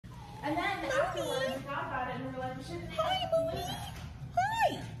Hi, Mooney.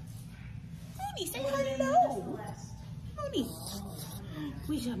 Hi. Mooney, say hello. Mooney.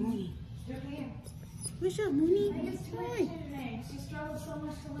 Where's your Mooney? Where's your Mooney? Hi. She struggled so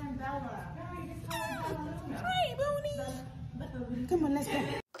much to learn Bella. Hi, Mooney. Come on, let's go.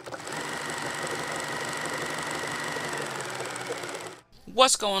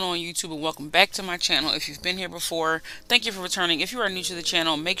 What's going on, YouTube, and welcome back to my channel. If you've been here before, thank you for returning. If you are new to the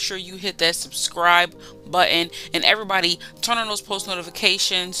channel, make sure you hit that subscribe button, and everybody turn on those post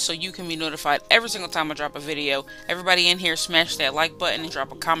notifications so you can be notified every single time I drop a video. Everybody in here, smash that like button and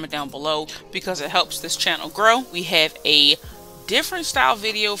drop a comment down below because it helps this channel grow. We have a different style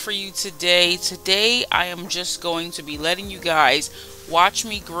video for you today. Today I am just going to be letting you guys watch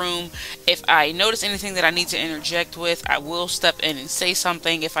me groom. If I notice anything that I need to interject with, I will step in and say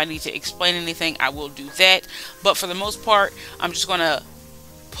something. If I need to explain anything, I will do that. But for the most part, I'm just going to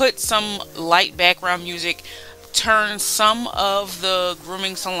put some light background music, turn some of the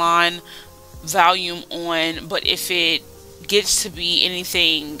grooming salon volume on, but if it gets to be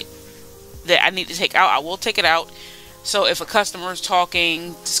anything that I need to take out, I will take it out. So if a customer is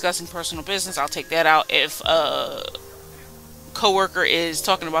talking, discussing personal business, I'll take that out. If a coworker is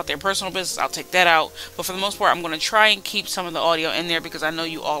talking about their personal business, I'll take that out. But for the most part, I'm going to try and keep some of the audio in there because I know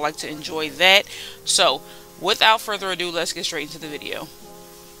you all like to enjoy that. So without further ado, let's get straight into the video.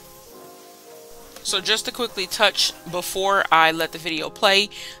 So just to quickly touch before I let the video play,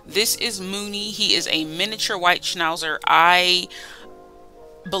 this is Mooney. He is a miniature white Schnauzer. I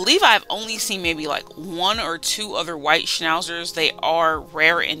believe I've only seen maybe like one or two other white Schnauzers. They are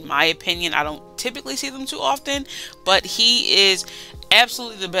rare in my opinion. I don't typically see them too often, but he is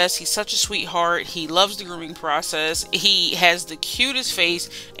absolutely the best. He's such a sweetheart. He loves the grooming process. He has the cutest face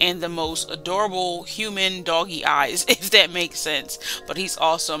and the most adorable human doggy eyes, if that makes sense. But he's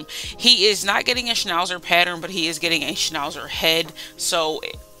awesome. He is not getting a Schnauzer pattern, but he is getting a Schnauzer head. So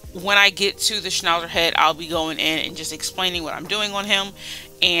when I get to the Schnauzer head, I'll be going in and just explaining what I'm doing on him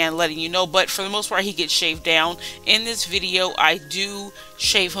and letting you know. But for the most part, he gets shaved down. In this video, I do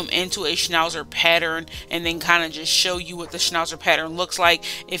shave him into a Schnauzer pattern and then kind of just show you what the Schnauzer pattern looks like.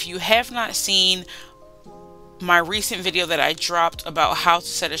 If you have not seen my recent video that I dropped about how to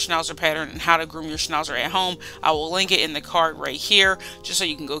set a Schnauzer pattern and how to groom your Schnauzer at home, I will link it in the card right here just so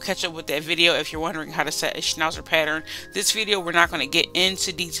you can go catch up with that video if you're wondering how to set a Schnauzer pattern. This video, we're not going to get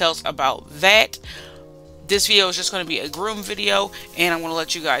into details about that. This video is just going to be a groom video, and I'm going to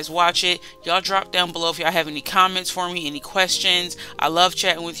let you guys watch it. Y'all drop down below if y'all have any comments for me, any questions. I love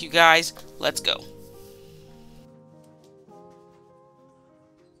chatting with you guys. Let's go.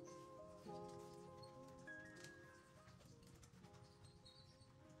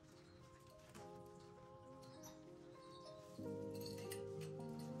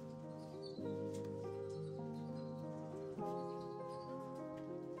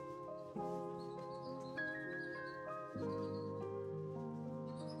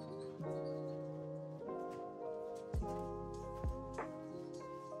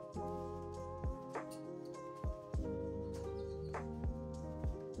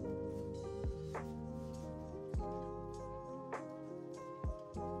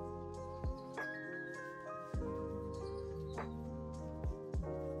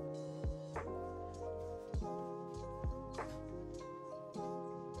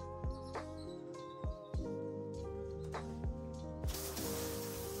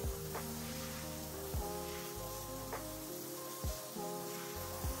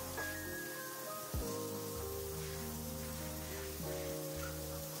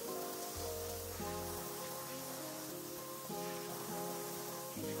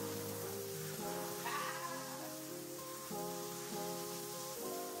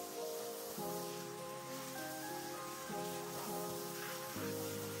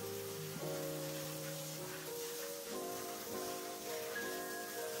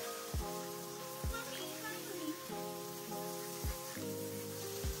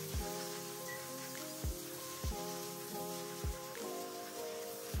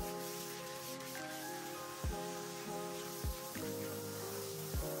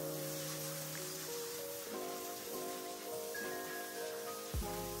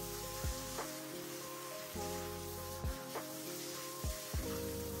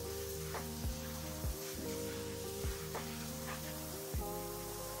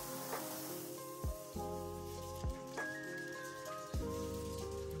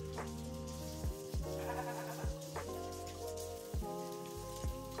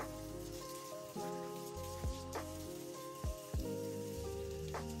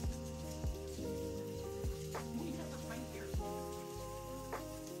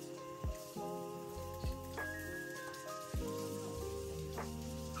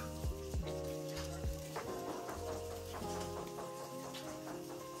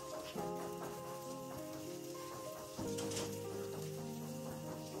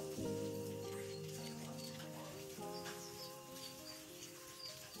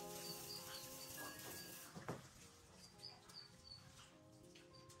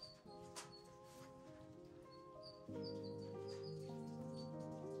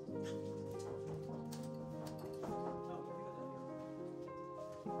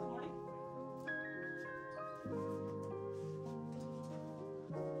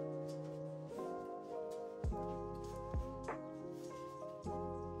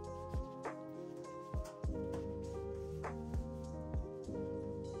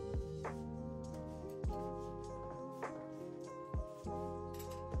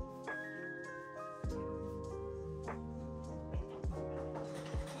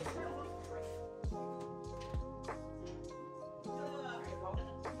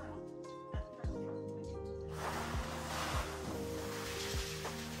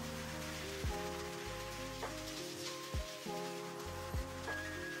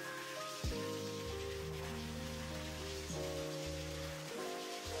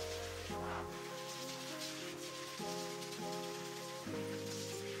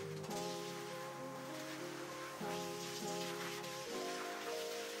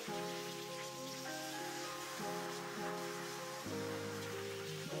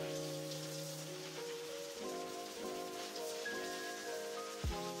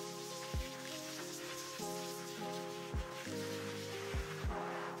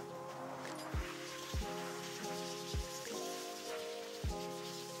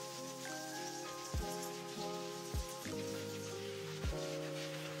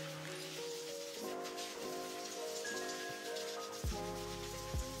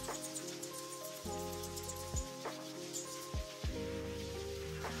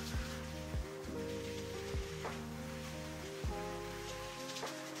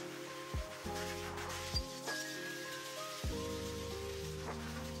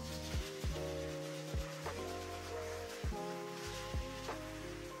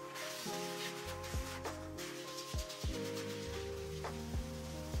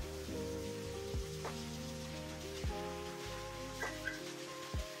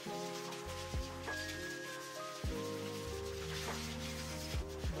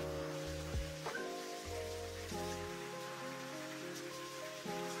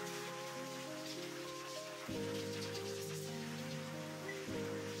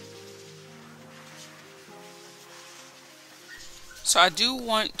 So I do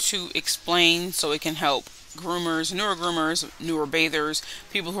want to explain so it can help groomers, newer bathers,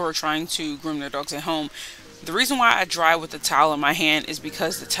 people who are trying to groom their dogs at home. The reason why I dry with the towel in my hand is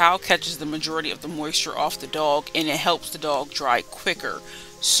because the towel catches the majority of the moisture off the dog and it helps the dog dry quicker.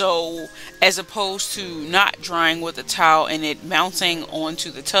 So as opposed to not drying with the towel and it mounting onto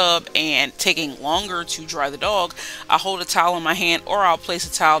the tub and taking longer to dry the dog, I hold a towel in my hand or I'll place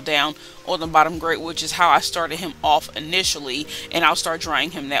a towel down on the bottom grate, which is how I started him off initially, and I'll start drying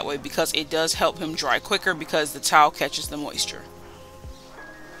him that way because it does help him dry quicker because the towel catches the moisture.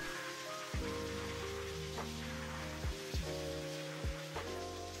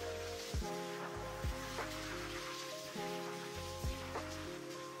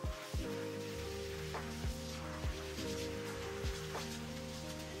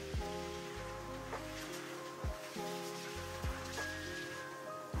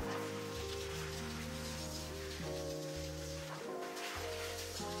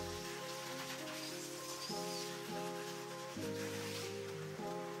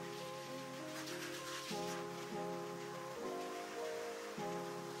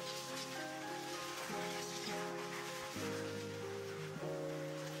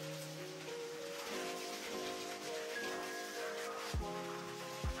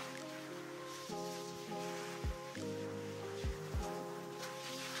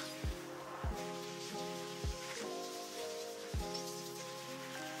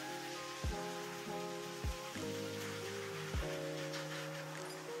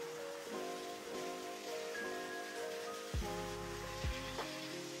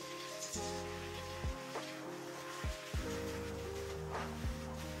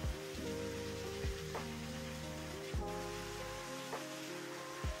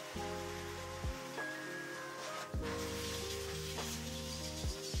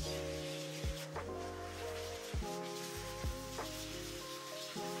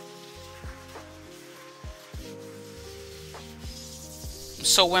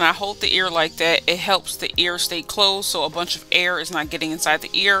 So when I hold the ear like that, it helps the ear stay closed so a bunch of air is not getting inside the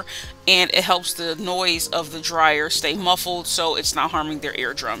ear, and it helps the noise of the dryer stay muffled so it's not harming their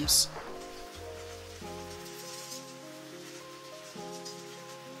eardrums.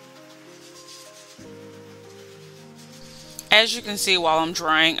 As you can see while I'm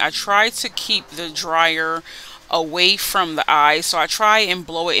drying, I try to keep the dryer away from the eyes, so I try and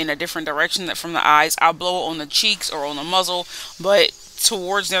blow it in a different direction than from the eyes. I'll blow it on the cheeks or on the muzzle, but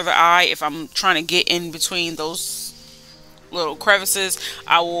towards near the eye, if I'm trying to get in between those little crevices,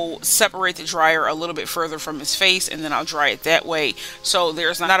 I will separate the dryer a little bit further from his face and then I'll dry it that way so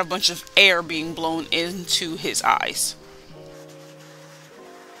there's not a bunch of air being blown into his eyes.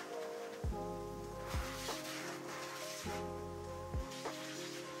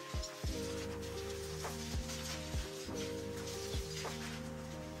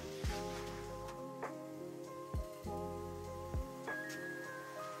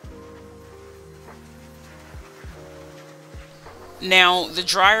 Now, the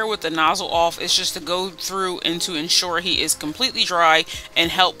dryer with the nozzle off is just to go through and to ensure he is completely dry and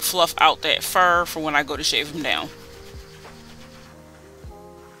help fluff out that fur for when I go to shave him down.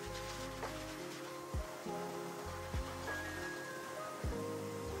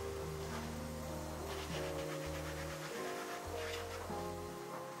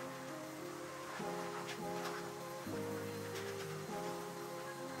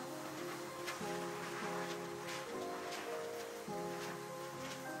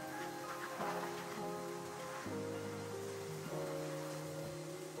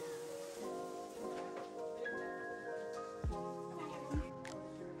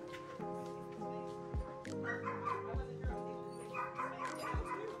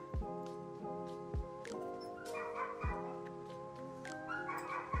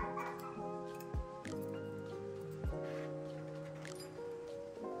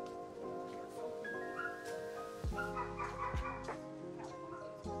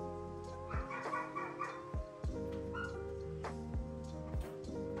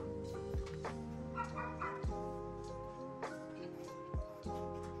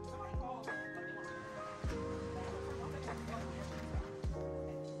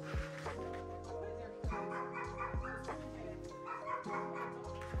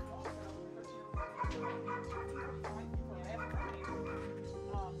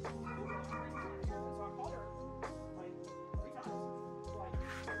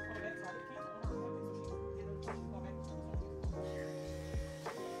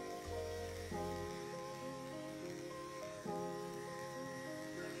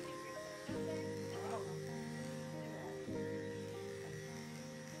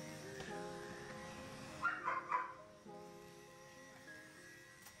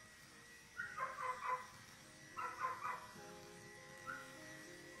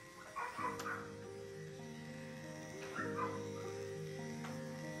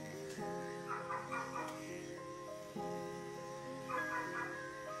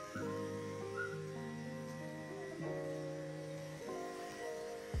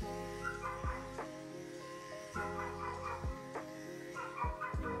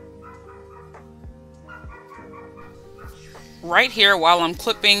 Right here, while I'm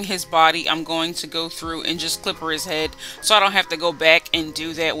clipping his body, I'm going to go through and just clipper his head so I don't have to go back and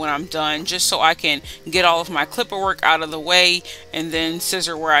do that when I'm done, just so I can get all of my clipper work out of the way and then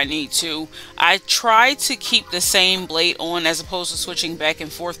scissor where I need to. I try to keep the same blade on as opposed to switching back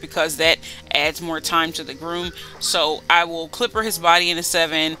and forth because that adds more time to the groom. So I will clipper his body in a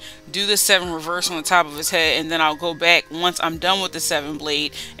 7, do the 7 reverse on the top of his head, and then I'll go back once I'm done with the 7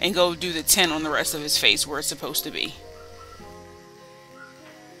 blade and go do the 10 on the rest of his face where it's supposed to be.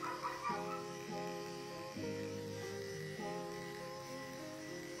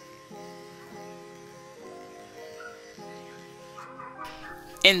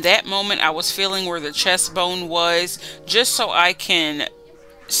 In that moment, I was feeling where the chest bone was, just so I can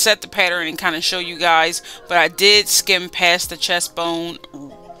set the pattern and kind of show you guys. But I did skim past the chest bone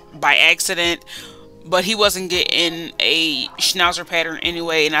by accident, but he wasn't getting a Schnauzer pattern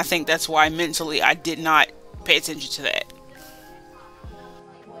anyway, and I think that's why mentally I did not pay attention to that.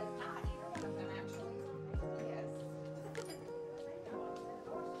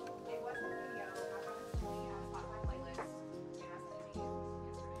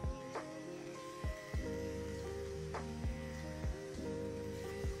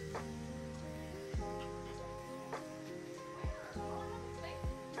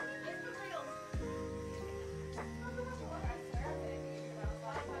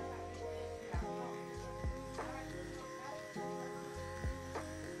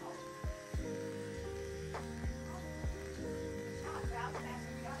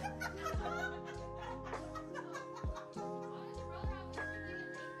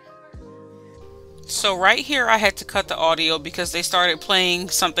 So right here I had to cut the audio because they started playing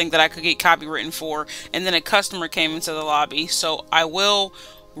something that I could get copywritten for, and then a customer came into the lobby. So I will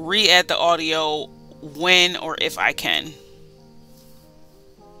re-add the audio when or if I can.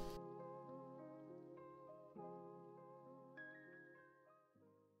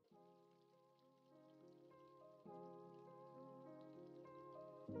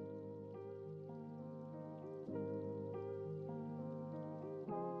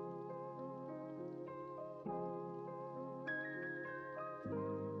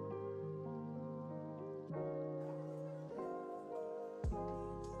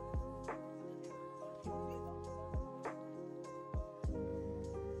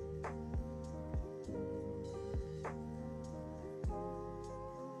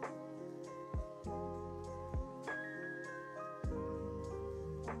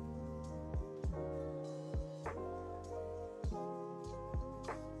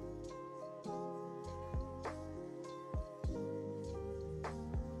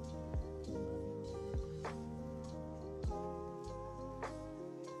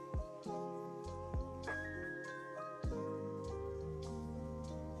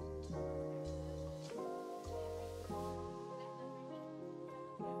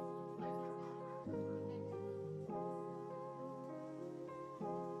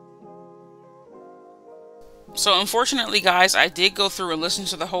 So unfortunately, guys, I did go through and listen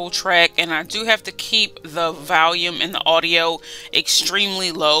to the whole track, and I do have to keep the volume and the audio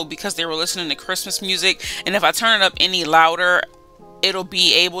extremely low because they were listening to Christmas music, and if I turn it up any louder, it'll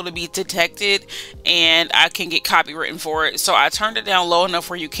be able to be detected and I can get copywritten for it. So I turned it down low enough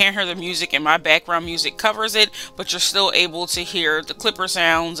where you can't hear the music and my background music covers it, but you're still able to hear the clipper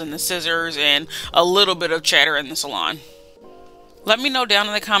sounds and the scissors and a little bit of chatter in the salon. Let me know down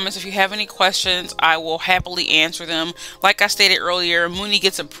in the comments if you have any questions. I will happily answer them. Like I stated earlier, Mooney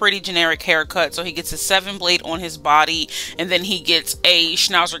gets a pretty generic haircut. So he gets a 7 blade on his body, and then he gets a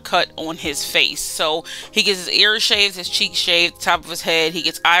Schnauzer cut on his face. So he gets his ears shaved, his cheeks shaved, the top of his head. He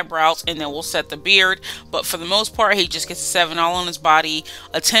gets eyebrows, and then we'll set the beard. But for the most part, he just gets a 7 all on his body,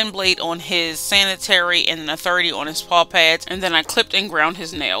 a 10 blade on his sanitary, and then a 30 on his paw pads. And then I clipped and ground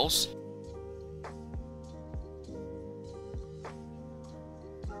his nails.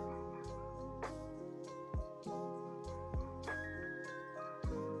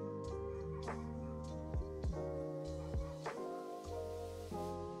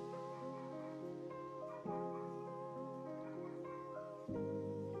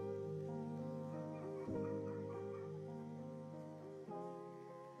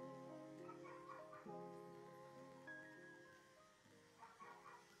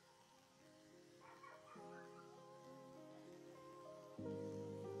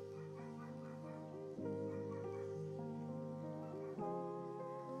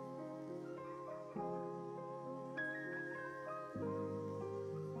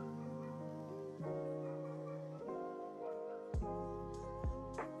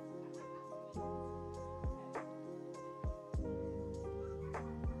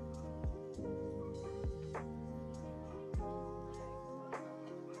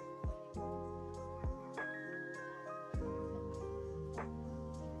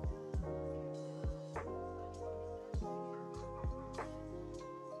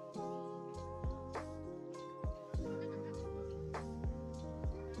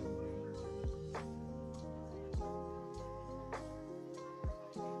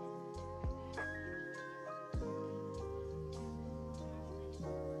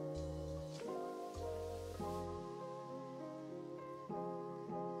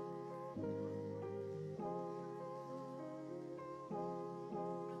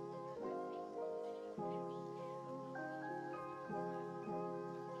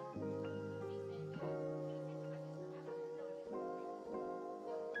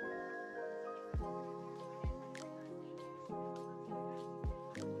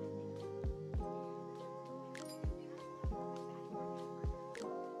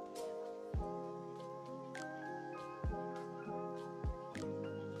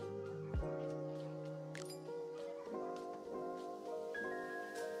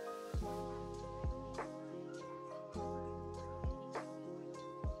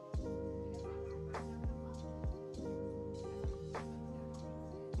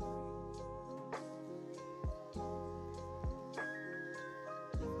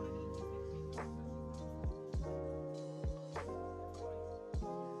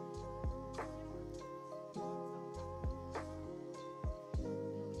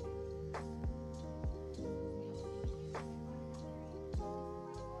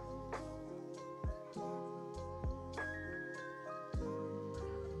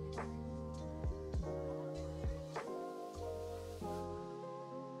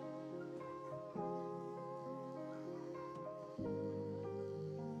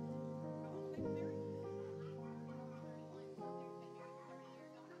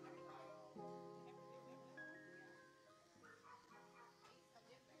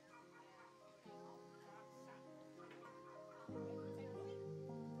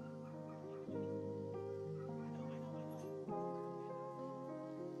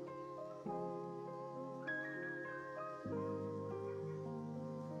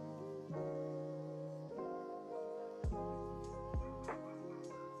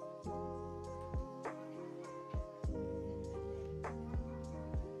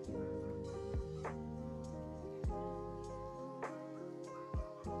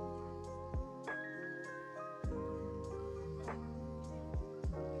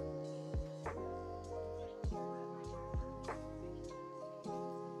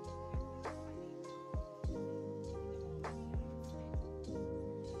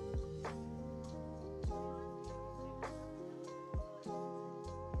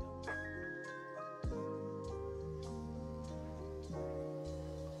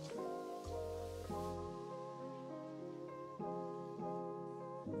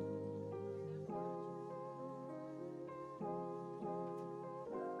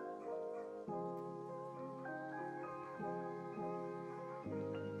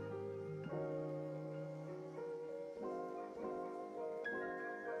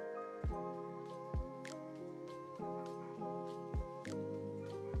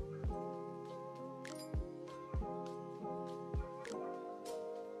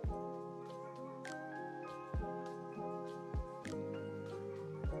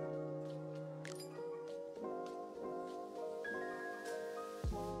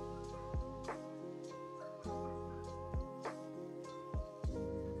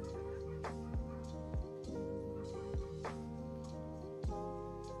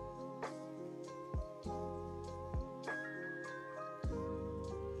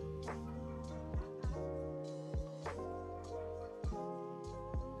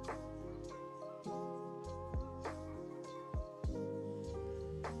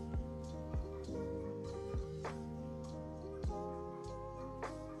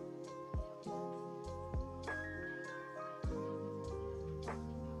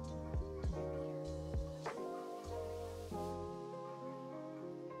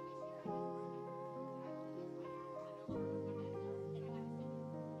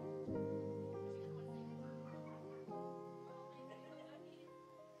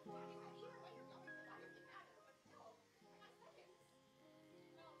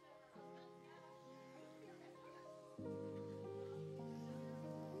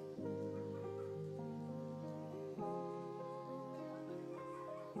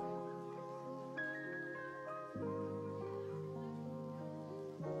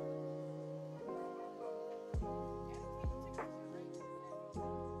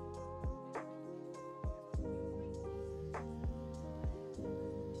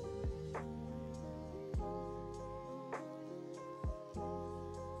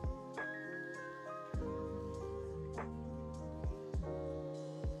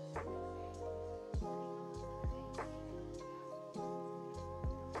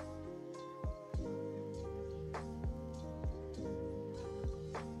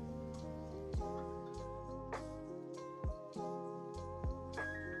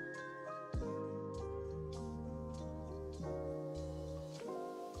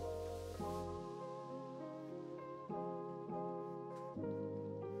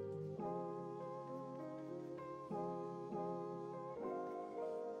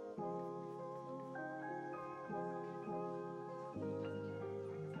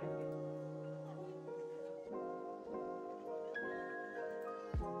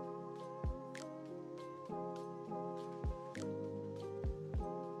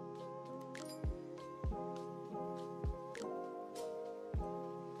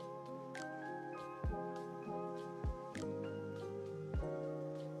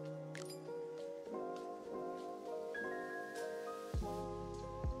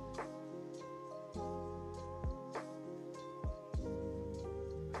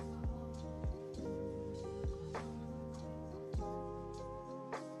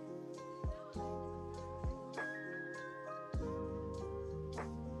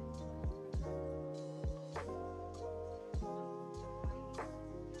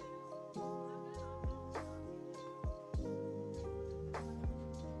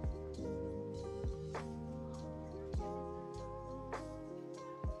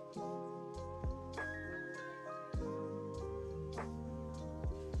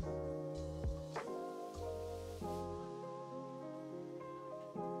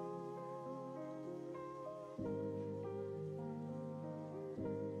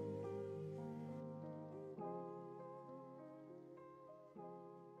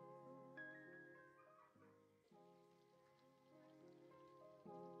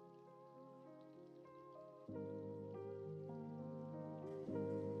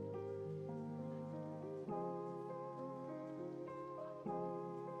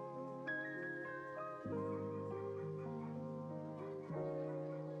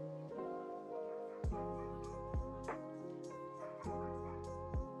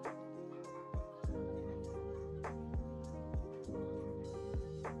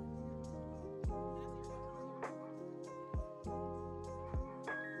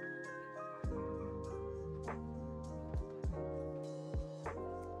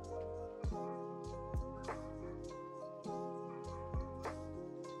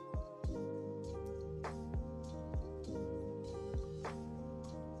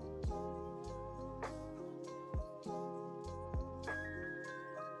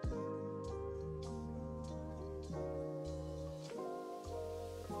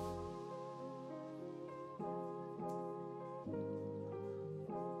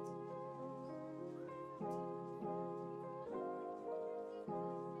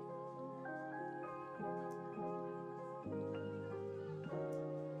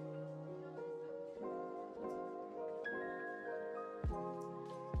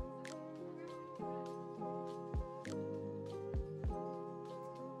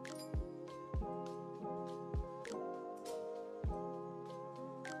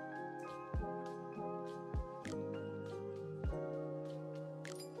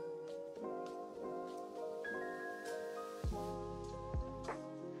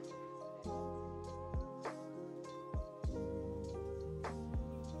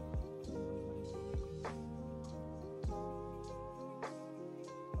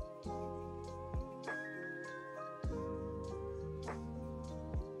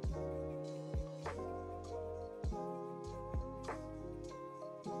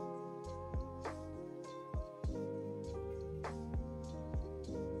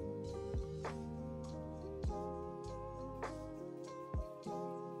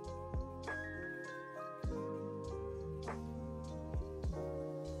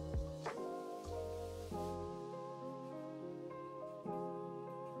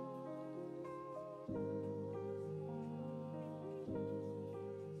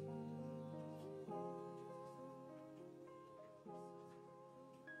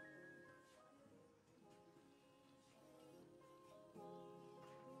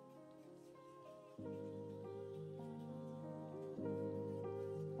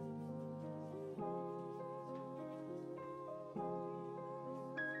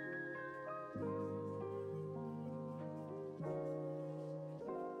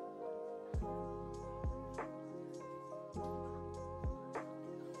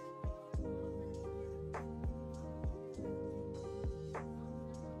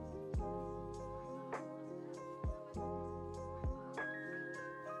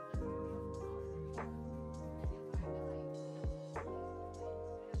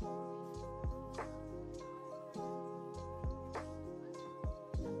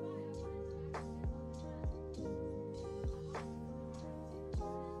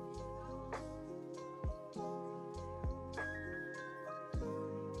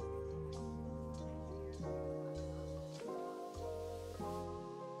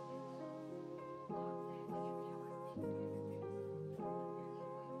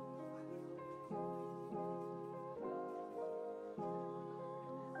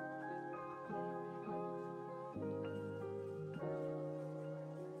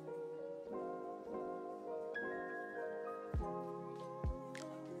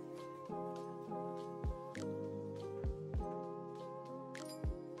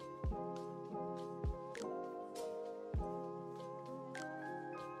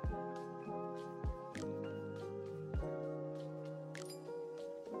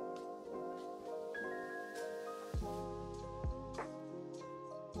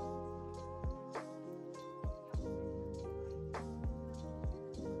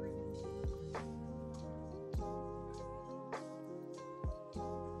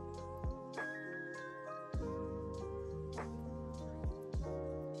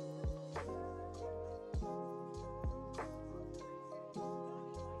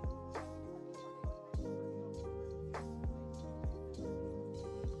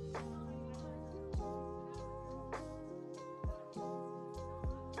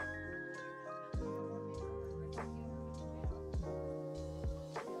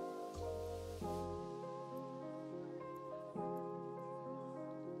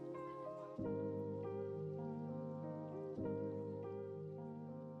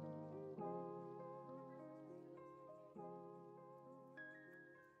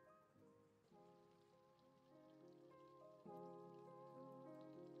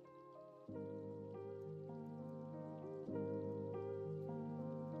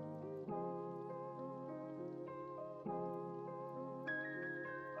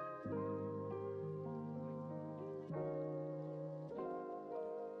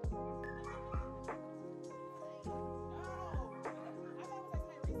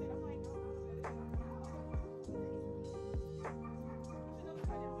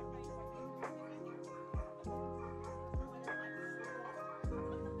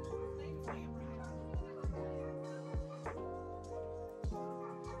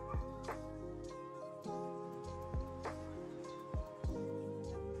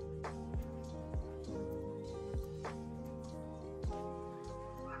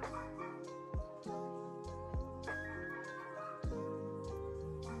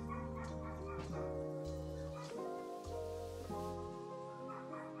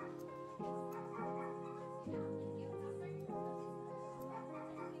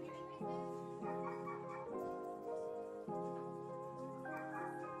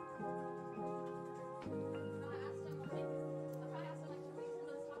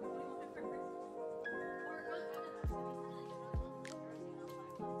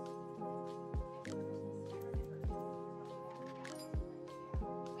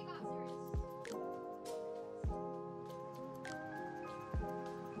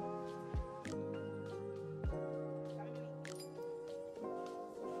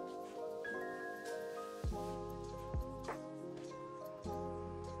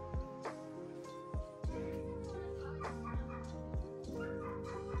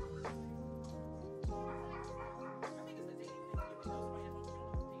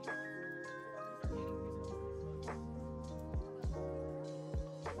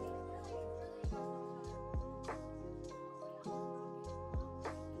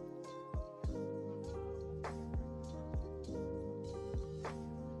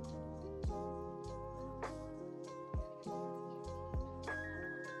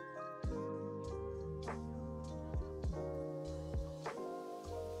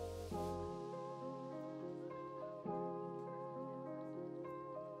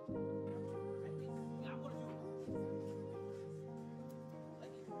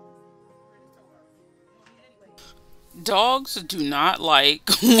 Dogs do not like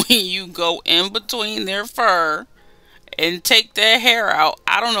when you go in between their fur and take their hair out.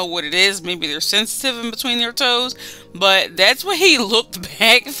 I don't know what it is. Maybe they're sensitive in between their toes, but that's what he looked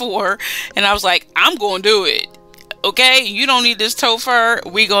back for. And I was like, I'm going to do it. Okay, you don't need this toe fur.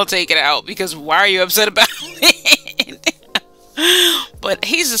 We gonna take it out because why are you upset about it? But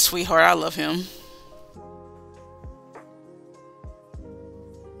he's a sweetheart. I love him.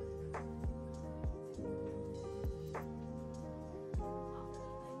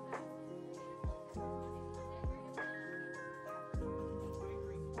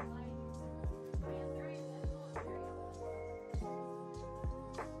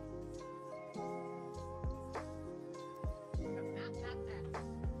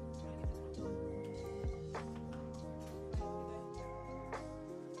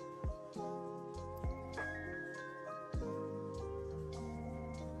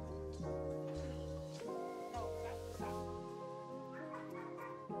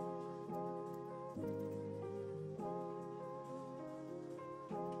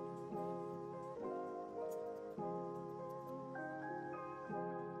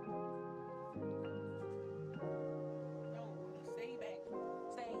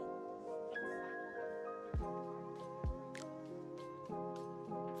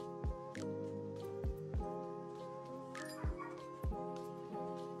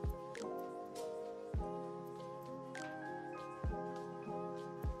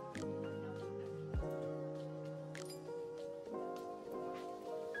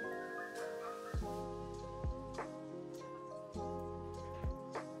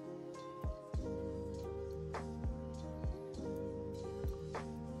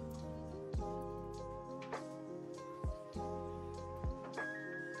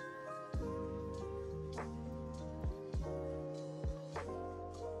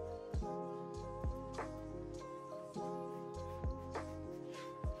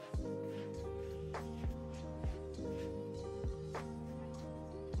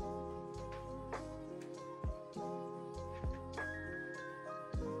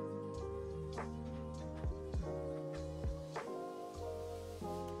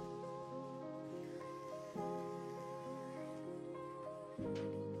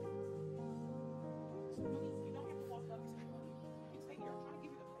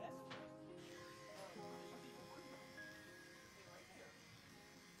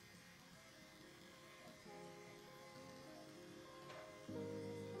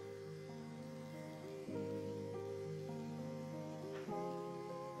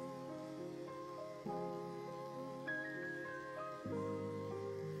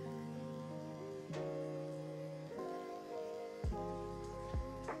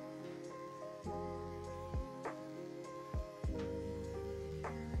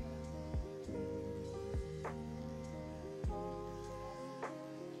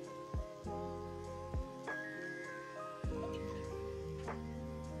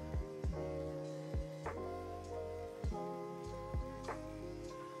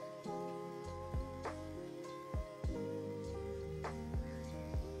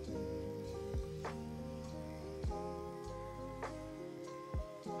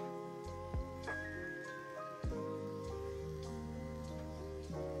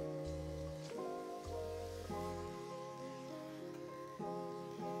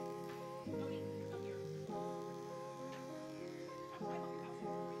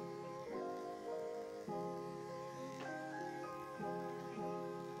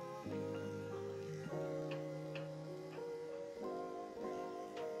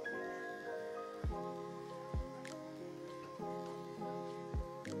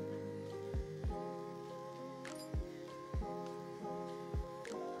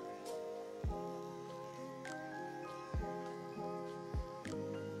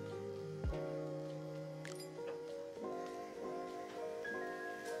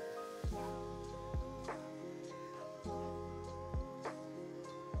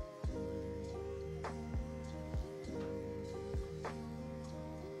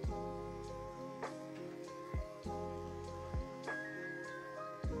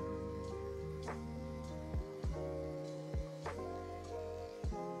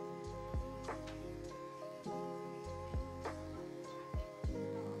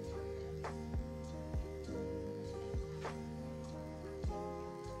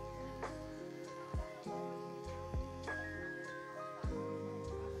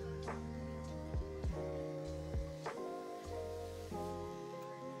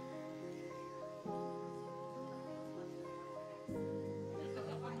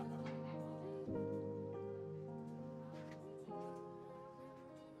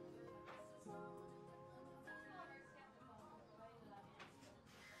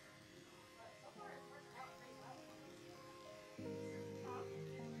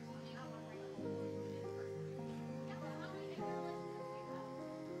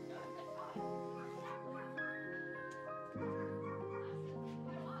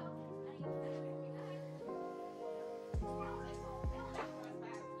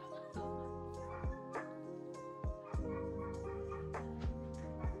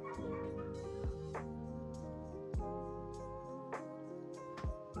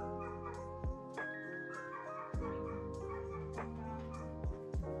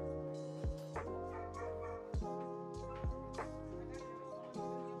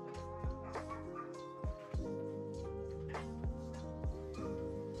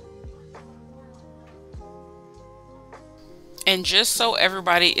 And just so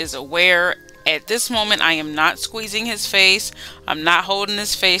everybody is aware, at this moment I am not squeezing his face. I'm not holding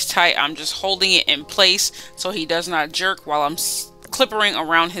his face tight. I'm just holding it in place so he does not jerk while I'm clippering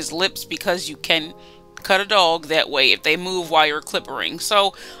around his lips, because you can cut a dog that way if they move while you're clippering.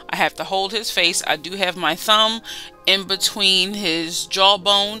 So I have to hold his face. I do have my thumb in between his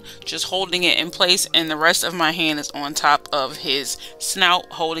jawbone, just holding it in place, and the rest of my hand is on top of his snout,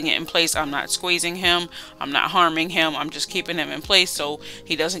 holding it in place. I'm not squeezing him. I'm not harming him. I'm just keeping him in place so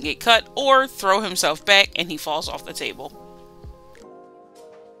he doesn't get cut or throw himself back and he falls off the table.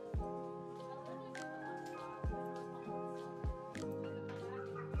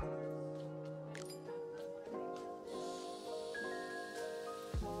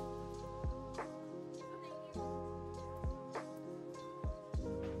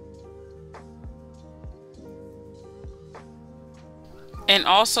 And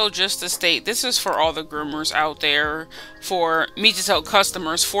also, just to state, this is for all the groomers out there, for me to tell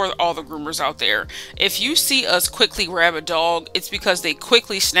customers, for all the groomers out there. If you see us quickly grab a dog, it's because they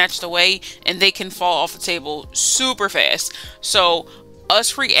quickly snatched away and they can fall off the table super fast. So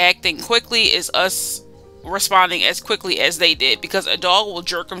us reacting quickly is us responding as quickly as they did, because a dog will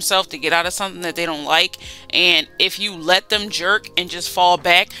jerk himself to get out of something that they don't like, and if you let them jerk and just fall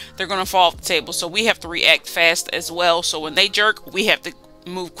back, they're going to fall off the table. So we have to react fast as well. So when they jerk, we have to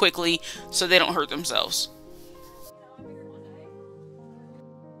move quickly so they don't hurt themselves.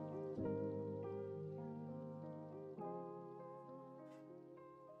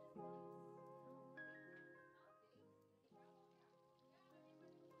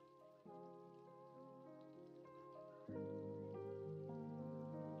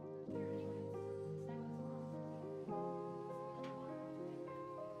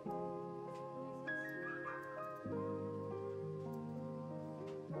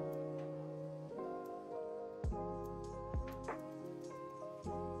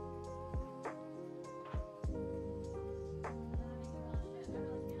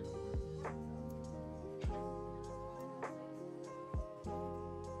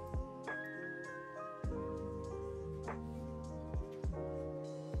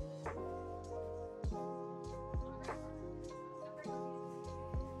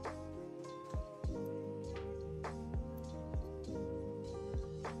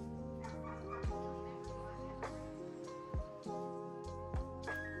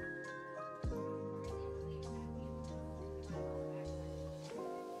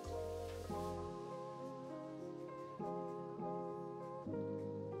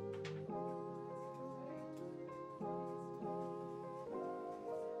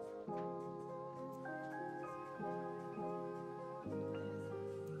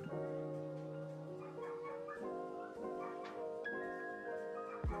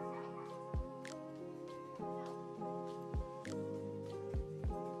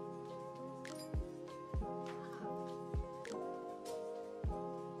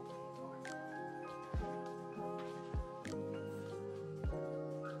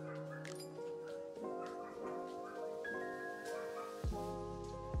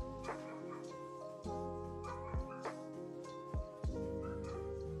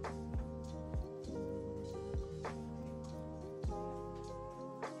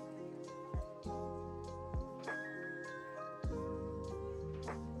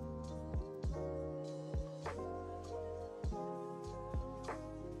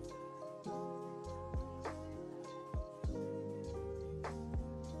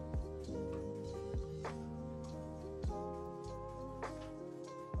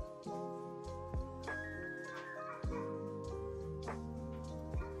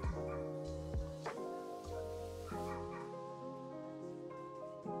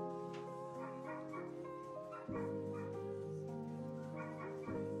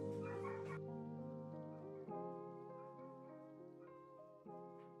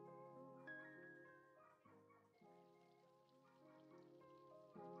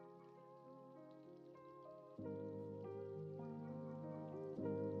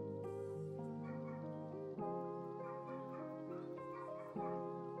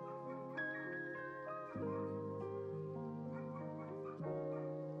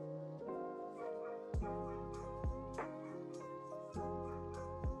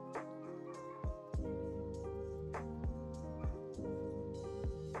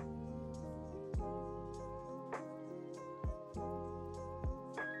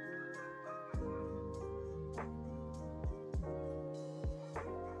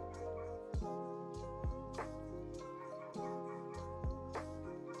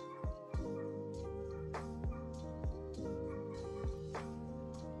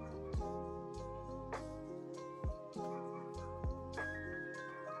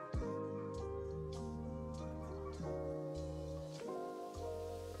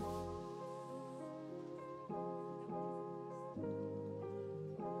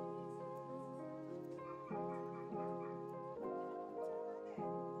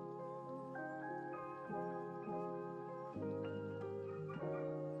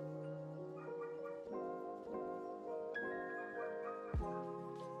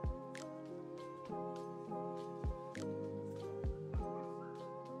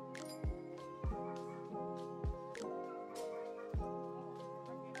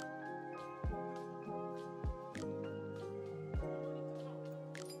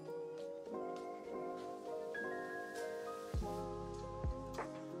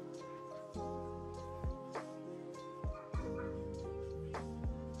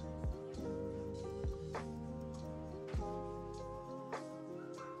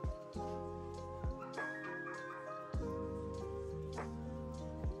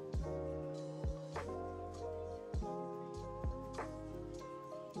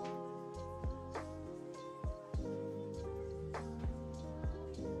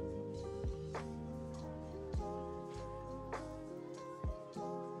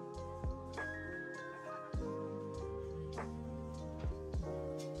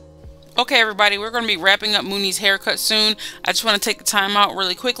 Okay, everybody, we're going to be wrapping up Mooney's haircut soon. I just want to take the time out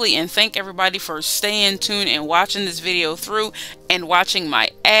really quickly and thank everybody for staying tuned and watching this video through and watching my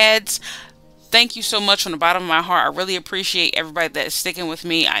ads. Thank you so much from the bottom of my heart. I really appreciate everybody that's sticking with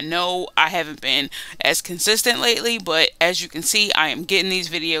me. I know I haven't been as consistent lately, but as you can see, I am getting these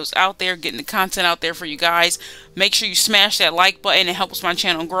videos out there, getting the content out there for you guys. Make sure you smash that like button. It helps my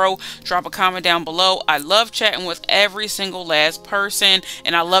channel grow. Drop a comment down below. I love chatting with every single last person,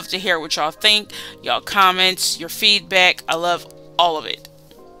 and I love to hear what y'all think, y'all comments, your feedback. I love all of it.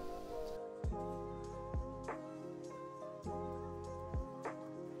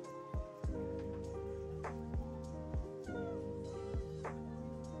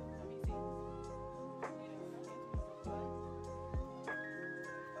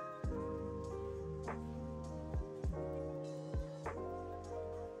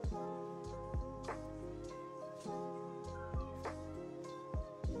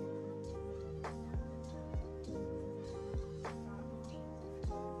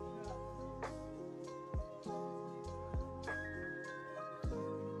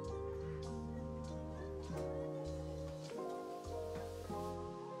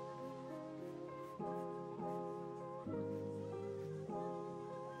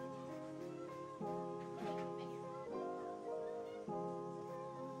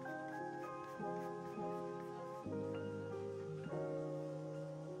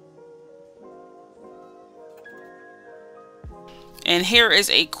 And here is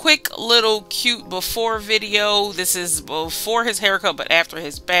a quick little cute before video. This is before his haircut, but after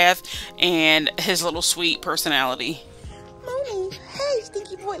his bath and his little sweet personality. Mooney, hey,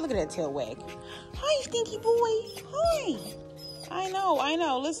 stinky boy. Look at that tail wag. Hi, stinky boy. Hi. I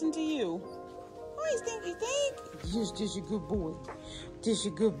know. Listen to you. Hi, stinky stink. Yes, this a good boy. This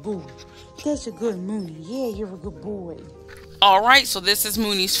a good boy. That's a good Mooney. Yeah, you're a good boy. Alright, so this is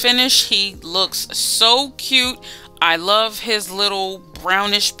Mooney's finish. He looks so cute. I love his little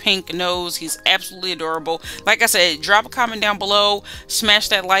brownish pink nose. He's absolutely adorable. Like I said, drop a comment down below. Smash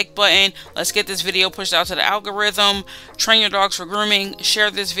that like button. Let's get this video pushed out to the algorithm. Train your dogs for grooming.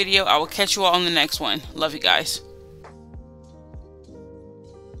 Share this video. I will catch you all on the next one. Love you guys.